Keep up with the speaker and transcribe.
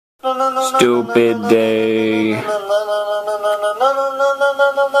Stupid day.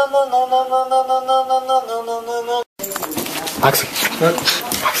 Moxie. Moxie.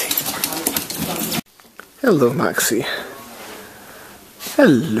 Hello, Moxie.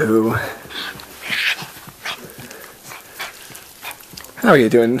 Hello. How are you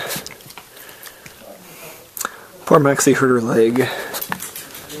doing? Poor Moxie hurt her leg.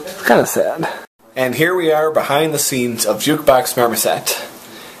 It's kind of sad. And here we are behind the scenes of Jukebox Marmoset.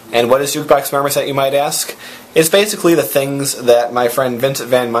 And what is Jukebox Marmoset, you might ask? It's basically the things that my friend Vincent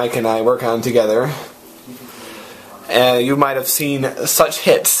Van Mike and I work on together. And you might have seen such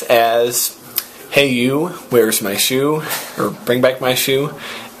hits as Hey You, Where's My Shoe? Or Bring Back My Shoe.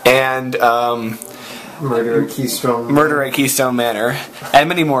 And Murder at Keystone Manor. And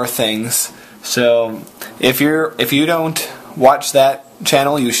many more things. So if you don't watch that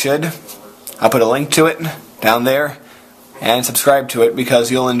channel, you should. I'll put a link to it down there. And subscribe to it because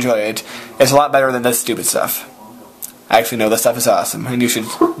you'll enjoy it. It's a lot better than this stupid stuff. Actually, no, this stuff is awesome, and you should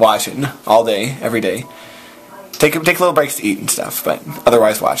watch it all day, every day. Take little breaks to eat and stuff, but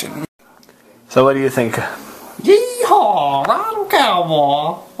otherwise watch it. So what do you think? Yeehaw! Ride a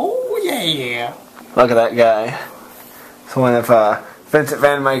cowboy! Oh yeah! Look at that guy. It's one of Vincent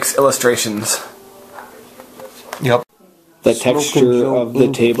Van Mike's illustrations. Yep. The texture of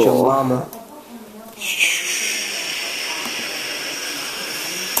the table.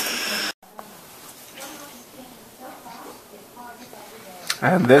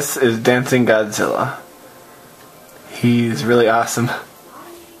 And this is Dancing Godzilla. He's really awesome.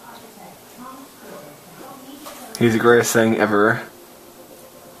 He's the greatest thing ever.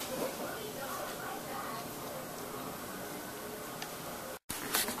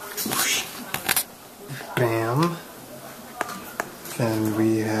 Bam. And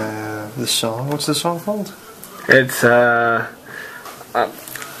we have the song. What's the song called? It's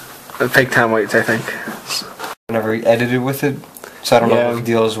Fake Tom Waits, I think. Never edited with it. So I don't know what the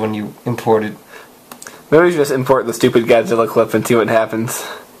deal is when you import it. Maybe we should just import the stupid Godzilla clip and see what happens.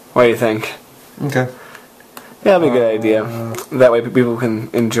 What do you think? Okay. Yeah, that'd be a good idea. That way people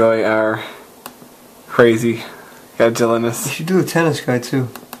can enjoy our crazy Godzilla-ness. You should do a tennis guy too.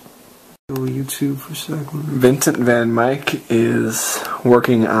 Go YouTube for a second. Vincent Van Mike is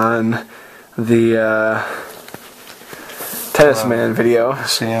working on the Tennis Man video.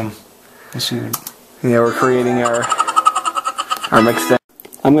 Sam. Let's see. Yeah, we're creating our mixed.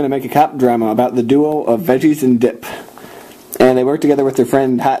 I'm going to make a cop drama about the duo of Veggies and Dip. And they work together with their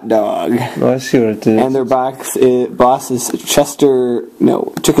friend Hot Dog. Oh, I see what it is. And their boss is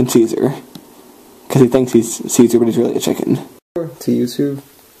Chicken Caesar. Because he thinks he's Caesar, but he's really a chicken. To YouTube?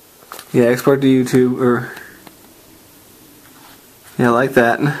 Yeah, export to YouTube, or... Yeah, like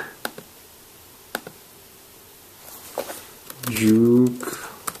that.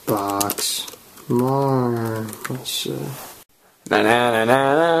 Jukebox Marmoset. Na na na na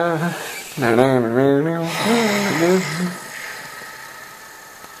na na na na.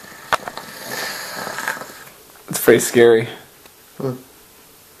 It's pretty scary. Huh.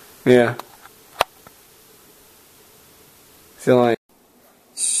 Yeah. Feel like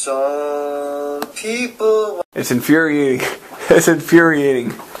some people. it's infuriating. It's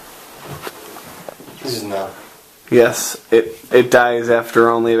infuriating. This is not. Yes, it dies after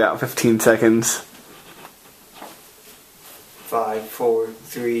only about 15 seconds. 5, 4,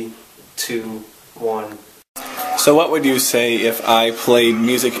 3, 2, 1. So what would you say if I played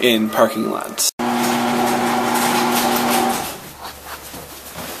music in parking lots?